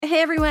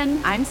Hey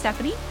everyone, I'm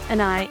Stephanie.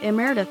 And I am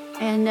Meredith.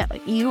 And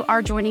you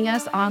are joining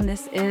us on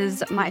This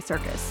Is My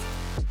Circus.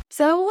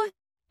 So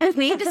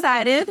we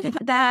decided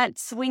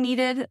that we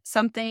needed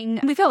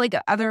something. We felt like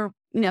other,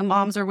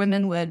 moms or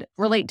women would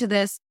relate to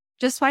this.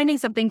 Just finding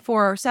something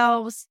for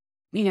ourselves,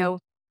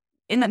 in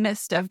the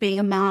midst of being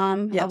a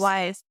mom, a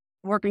wife,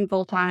 working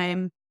full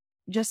time,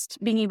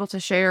 just being able to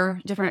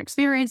share different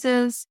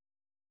experiences.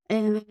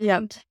 And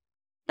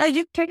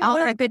you take all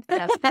our good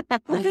stuff.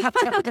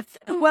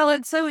 Well,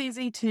 it's so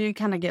easy to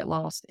kind of get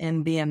lost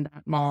in being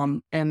that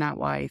mom and that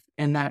wife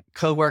and that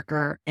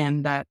coworker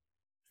and that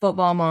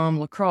football mom,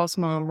 lacrosse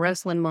mom,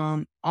 wrestling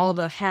mom, all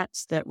the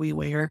hats that we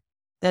wear,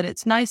 that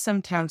it's nice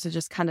sometimes to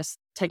just kind of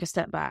take a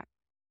step back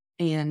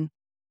and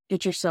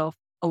get yourself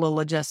a little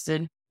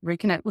adjusted,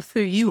 reconnect with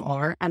who you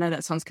are. I know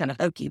that sounds kind of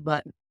hokey,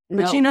 but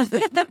to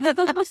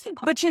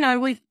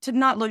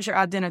not lose your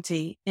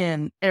identity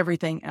in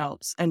everything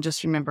else and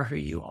just remember who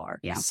you are.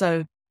 Yeah.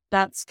 So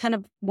that's kind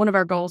of one of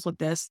our goals with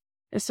this,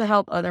 is to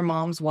help other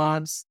moms,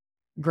 wives,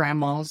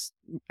 grandmas,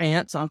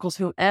 aunts, uncles,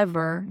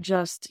 whoever,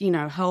 just,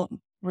 help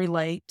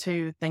relate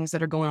to things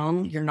that are going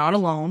on. You're not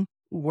alone.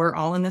 We're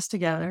all in this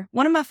together.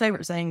 One of my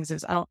favorite sayings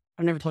is, I've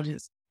never told you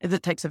this, is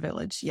it takes a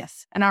village.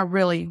 Yes. And I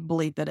really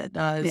believe that it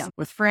does,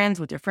 with friends,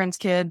 with your friends'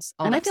 kids.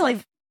 And I feel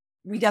like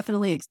we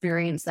definitely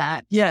experience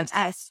that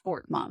as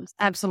sport moms.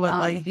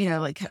 Absolutely.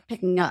 Like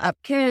picking up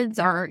kids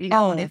or,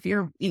 if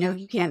you're,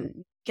 you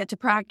can't get to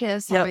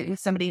practice, having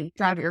somebody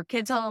drive your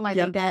kids home. I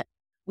think that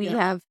we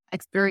have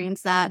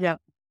experienced that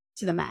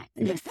to the max.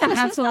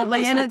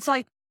 Absolutely. And it's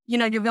like,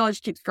 your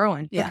village keeps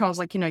growing because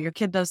your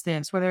kid does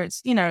this, whether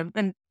it's,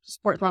 and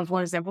sports mom's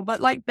one example, but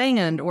like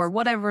band or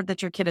whatever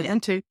that your kid is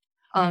into,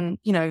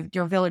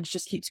 your village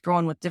just keeps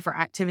growing with different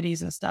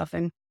activities and stuff.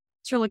 And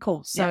it's really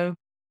cool. So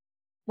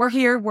we're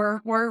here.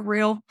 We're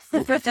real.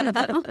 You're going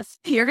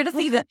to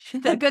see the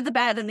good, the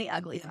bad, and the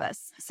ugly of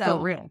us. So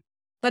real,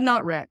 but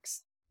not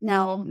Rex.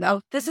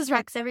 No. This is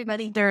Rex,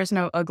 everybody. There is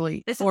no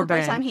ugly This is or the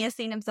first bad. time he has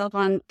seen himself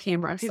on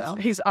camera. So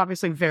He's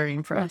obviously very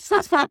impressed.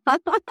 So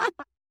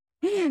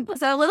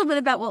a little bit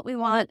about what we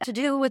want to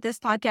do with this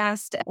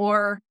podcast,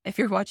 or if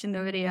you're watching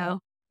the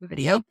video,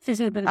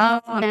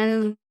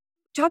 and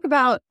talk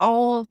about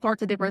all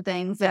sorts of different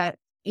things that,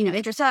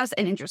 interest us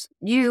and interest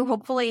you,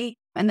 hopefully.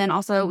 And then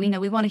also, we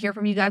want to hear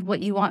from you guys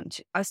what you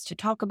want us to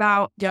talk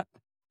about. Yep.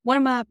 One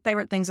of my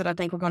favorite things that I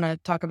think we're going to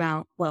talk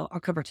about, well, I'll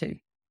cover two.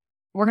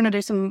 We're going to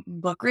do some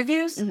book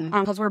reviews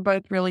because we're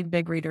both really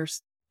big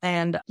readers.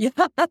 And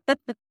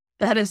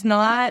that is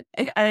not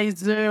a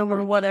Zoom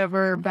or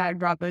whatever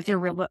backdrop. Those are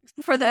real books.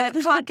 For the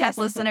podcast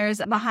listeners,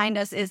 behind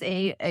us is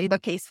a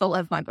bookcase full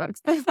of my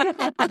books.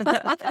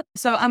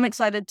 So I'm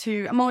excited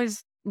I'm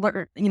always,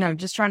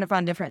 just trying to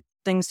find different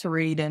things to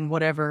read and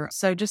whatever.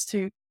 So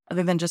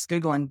other than just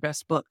Googling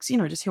best books,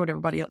 just hear what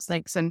everybody else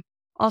thinks. And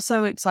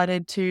also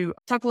excited to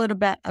talk a little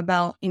bit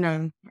about,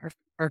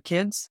 our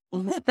kids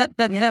and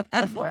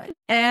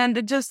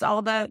just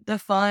all the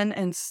fun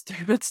and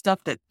stupid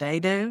stuff that they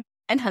do.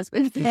 And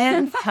husbands.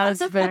 And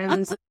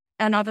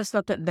all the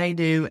stuff that they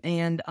do.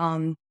 And,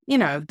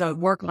 the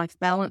work-life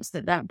balance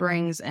that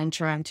brings, and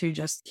trying to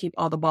just keep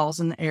all the balls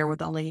in the air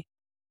with only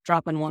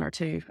dropping one or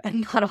two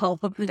and not all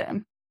of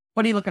them.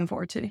 What are you looking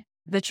forward to?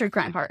 The true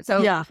crime part.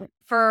 So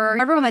for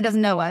everyone that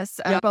doesn't know us,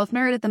 both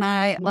Meredith and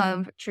I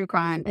love true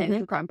crime and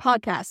true crime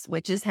podcasts,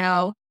 which is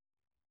how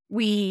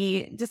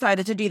we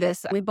decided to do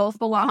this. We both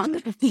belong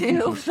to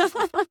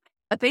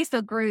a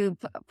Facebook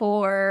group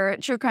for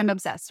True Crime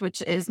Obsessed,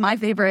 which is my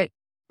favorite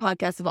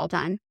podcast of all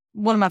time.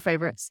 One of my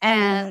favorites.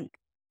 And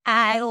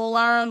I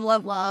love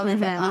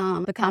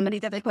the comedy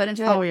that they put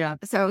into it. Oh, yeah.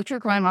 So true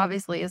crime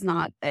obviously is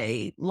not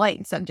a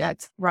light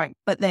subject. Right.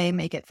 But they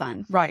make it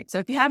fun. Right. So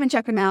if you haven't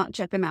checked them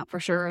out for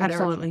sure.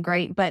 Absolutely. They're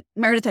great. But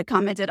Meredith had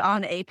commented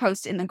on a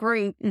post in the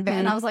group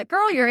and I was like,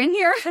 girl, you're in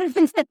here.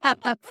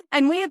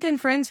 And we had been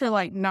friends for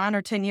like 9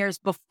 or 10 years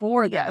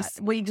before this.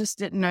 We just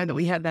didn't know that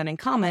we had that in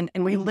common,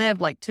 and we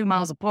lived like 2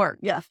 miles apart.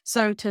 Yeah.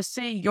 So to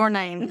see your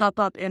name pop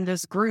up in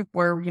this group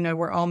where,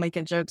 we're all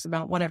making jokes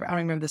about whatever, I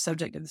don't remember the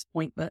subject at this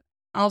point, but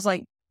I was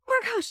like,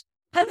 oh my gosh,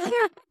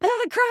 another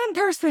crime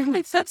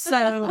person.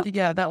 So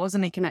that was a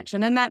neat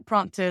connection. And that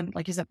prompted,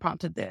 like you said,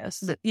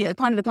 this.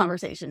 Part of the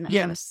conversation.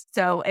 Yes.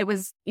 So it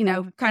was,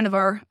 kind of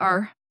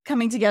our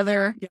coming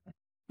together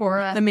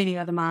for the meeting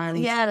of the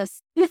minds.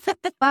 Yes.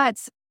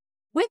 But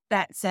with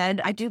that said,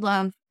 I do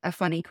love a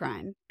funny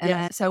crime.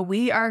 So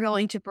we are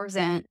going to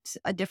present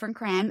a different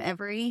crime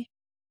every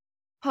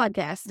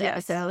podcast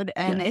episode.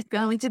 And it's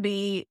going to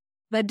be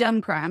the dumb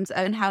crimes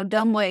and how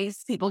dumb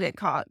ways people get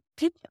caught.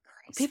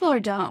 People are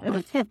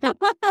dumb.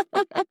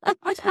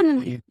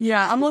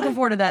 Yeah, I'm looking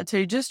forward to that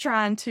too. Just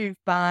trying to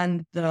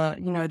find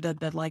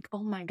the like,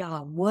 oh my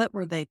God, what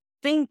were they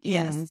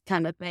thinking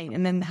kind of thing.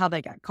 And then how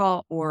they got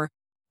caught or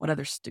what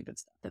other stupid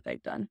stuff that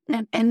they've done.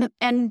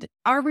 And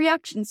our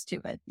reactions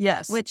to it.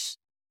 Yes. Which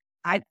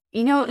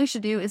what we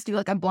should do is do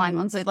like a blind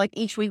one. So like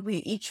each week we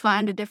each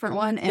find a different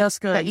one That's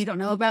good. that you don't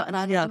know about and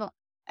I don't know.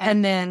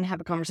 And then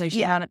have a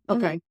conversation about it.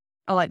 Okay.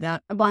 I like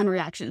that. A blind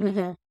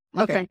reaction.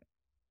 Okay.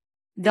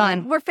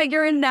 Done. We're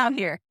figuring it out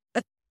here.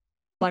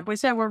 Like we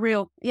said, we're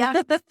real.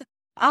 Yeah.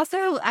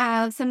 Also,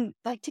 some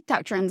like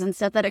TikTok trends and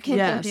stuff that our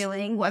kids are Yes.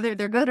 doing, whether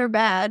they're good or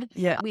bad.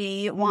 Yeah.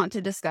 We want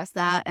to discuss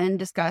that and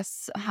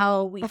discuss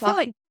how we I feel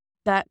like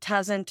that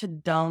ties into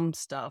dumb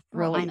stuff,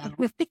 really. I know.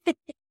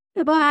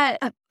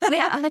 But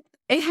yeah,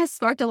 it has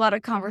sparked a lot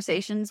of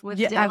conversations with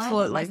Dylan,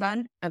 absolutely. my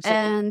son.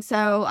 Absolutely. And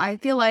so I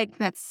feel like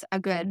that's a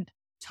good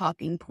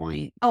talking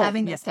point,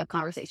 having these tough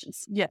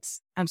conversations.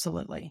 Yes,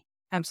 absolutely.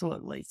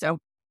 Absolutely. So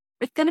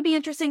it's going to be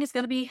interesting. It's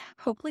going to be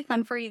hopefully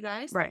fun for you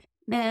guys. Right.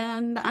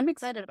 And I'm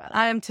excited about it.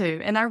 I am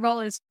too. And our goal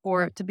is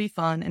for it to be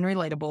fun and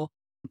relatable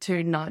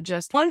to not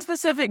just one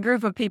specific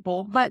group of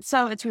people, but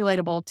so it's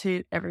relatable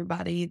to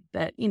everybody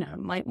that,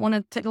 might want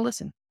to take a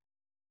listen.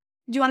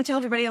 Do you want to tell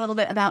everybody a little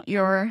bit about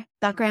your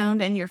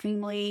background and your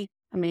family?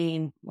 I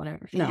mean,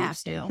 whatever. You have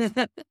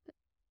to.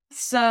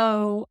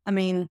 So,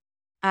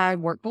 I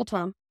work full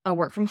time. I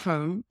work from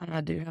home. And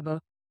I do have a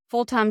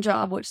full-time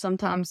job, which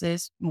sometimes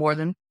is more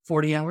than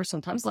 40 hours,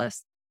 sometimes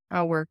less.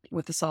 I work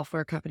with a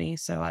software company,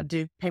 so I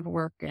do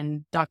paperwork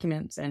and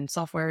documents and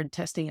software and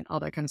testing and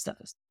all that kind of stuff.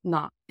 It's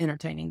not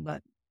entertaining,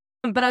 but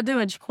I do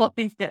enjoy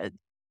it.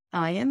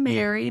 I am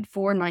married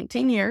for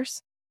 19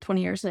 years,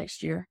 20 years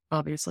next year.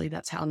 Obviously,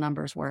 that's how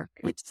numbers work.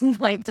 It's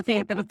like to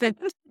think that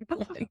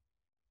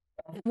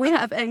we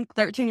have a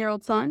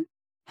 13-year-old son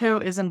who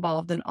is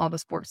involved in all the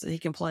sports that he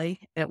can play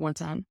at one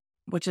time,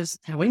 which is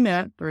how we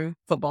met, through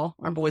football.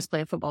 Our boys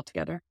played football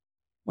together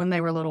when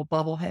they were little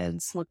bubble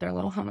heads with their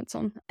little helmets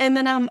on. And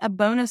then I'm a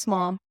bonus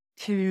mom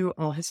to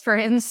all his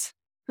friends,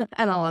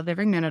 and I love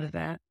every minute of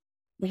that.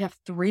 We have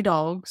 3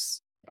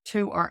 dogs.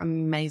 2 are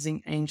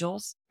amazing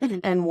angels,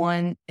 and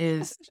 1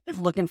 is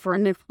looking for a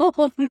new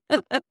home.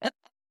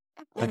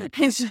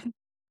 He's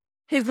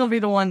going to be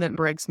the one that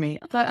breaks me.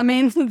 But,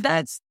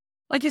 that's,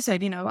 like you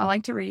said, I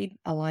like to read.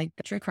 I like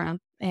true crime,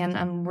 and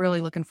I'm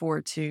really looking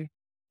forward to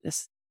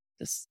this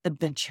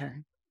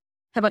adventure.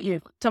 How about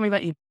you? Tell me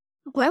about you.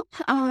 Well,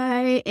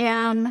 I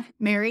am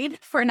married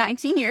for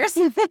 19 years.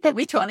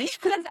 We 20.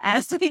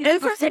 As we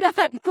crazy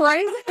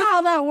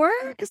how that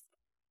works.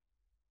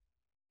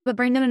 But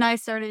Brandon and I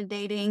started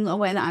dating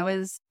when I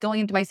was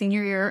going into my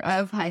senior year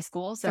of high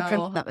school.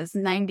 So that was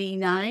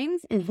 99.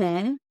 And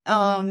then,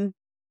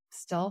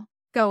 still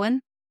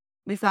going.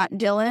 We've got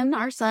Dylan,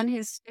 our son,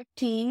 who's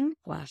 15.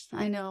 Gosh.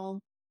 I know.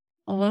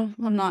 Oh,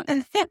 I'm not.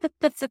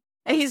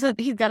 He's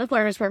got a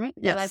learner's permit.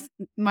 Yes. That's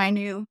my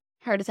new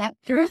heart attack.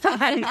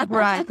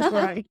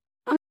 Right.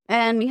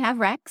 And we have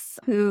Rex,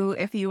 who,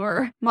 if you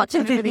were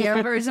watching the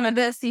video version of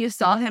this, you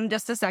saw him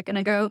just a second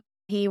ago.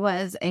 He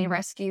was a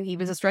rescue. He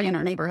was a stray in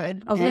our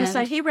neighborhood. I was going to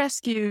say, he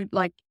rescued,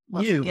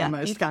 you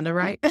almost, kind of,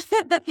 right?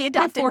 He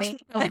adopted me.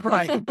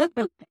 Right.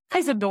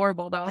 He's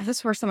adorable, though. This is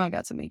the first time I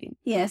got to meet him.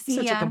 Yes.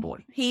 Such a good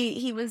boy.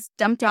 He was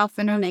dumped off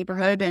in our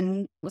neighborhood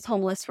and was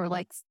homeless for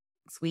 6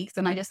 weeks.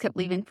 And I just kept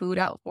leaving food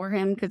out for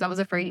him because I was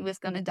afraid he was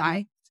going to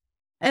die.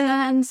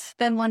 And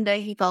then one day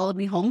he followed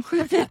me home.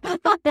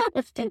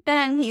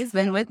 And he's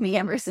been with me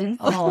ever since.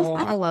 Oh,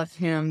 I love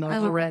him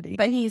already.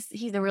 But he's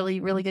a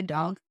really, really good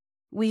dog.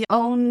 We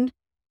own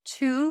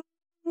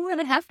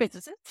 2.5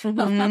 businesses.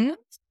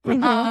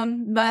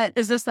 But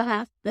Is this the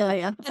half?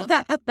 yeah.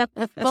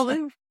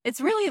 Well, it's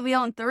really, we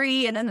own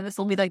 3, and then this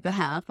will be the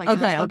half.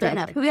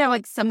 Okay. We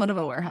have somewhat of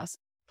a warehouse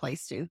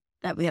place too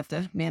that we have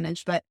to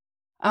manage. But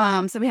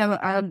so we have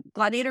a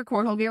Gladiator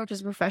Cornhole Gear, which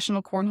is a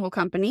professional cornhole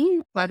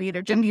company.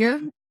 Gladiator Gym Gear,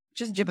 which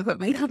is gym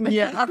equipment.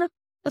 Yeah.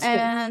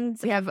 And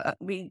we have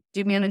we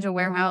do manage a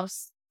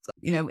warehouse,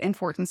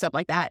 imports and stuff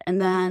like that. And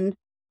then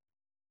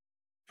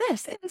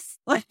this is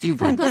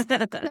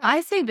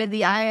I say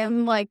busy. I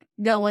am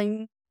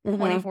going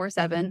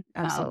 24/7.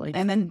 Absolutely.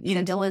 And then,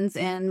 Dylan's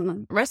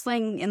in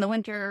wrestling in the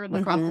winter,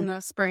 lacrosse in the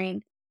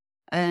spring.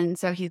 And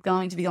so he's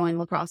going to be going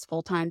lacrosse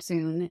full time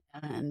soon.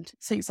 And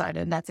So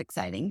excited. that's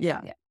exciting. Yeah.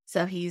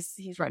 So he's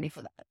ready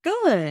for that.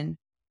 Good.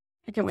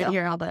 I can't wait to So-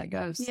 hear how that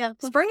goes. Yeah.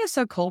 Spring is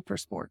so cold for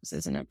sports,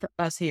 isn't it? For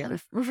us here.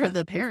 For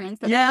the parents.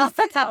 Yeah.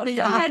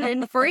 Outside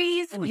and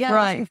freeze. Yeah.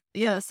 Right.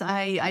 Yes.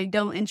 I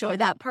don't enjoy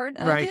that part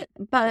of Right. it,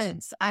 but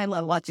I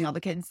love watching all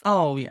the kids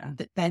Oh, yeah.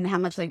 and how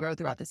much they grow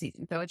throughout the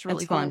season. So it's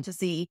really It's fun. fun to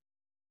see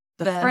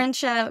The the-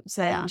 friendships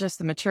and Yeah. just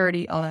the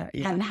maturity, all that.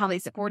 Yeah. and how they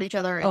support each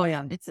other. Oh,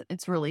 yeah.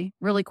 It's really,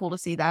 really cool to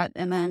see that.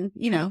 And then,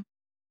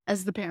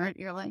 as the parent,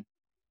 you're like,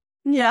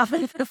 Yeah.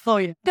 Oh,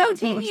 yeah. go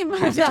team.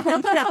 But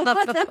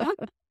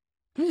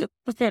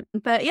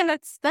yeah,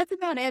 that's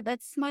about it.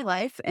 That's my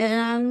life.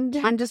 And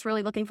I'm just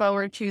really looking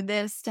forward to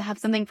this, to have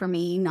something for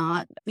me,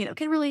 not,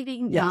 kid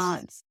related, Yes.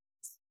 not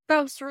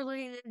spouse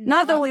related,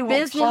 Not that we won't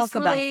business talk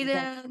about related.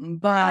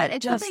 it, but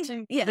it's just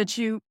something- yeah. that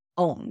you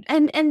owned.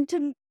 And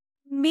to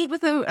meet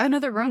with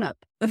another grown up.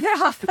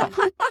 Yeah.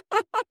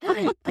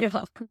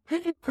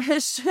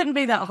 It shouldn't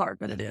be that hard,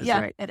 but it is. Yeah,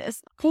 Right. it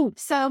is. Cool.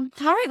 So,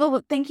 all right.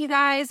 Well, thank you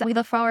guys. We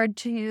look forward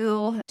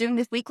to doing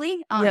this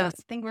weekly. Yes.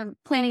 I think we're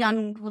planning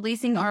on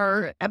releasing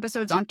our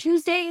episodes on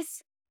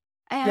Tuesdays.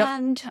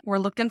 And We're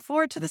looking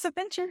forward to this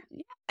adventure.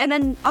 and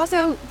then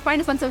also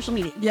find us on social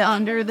media. Yeah.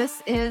 Under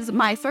This Is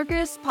My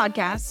Circus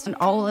podcast and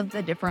all of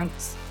the different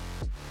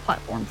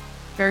platforms.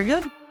 Very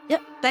good.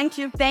 Yep. Thank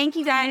you. Thank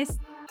you guys.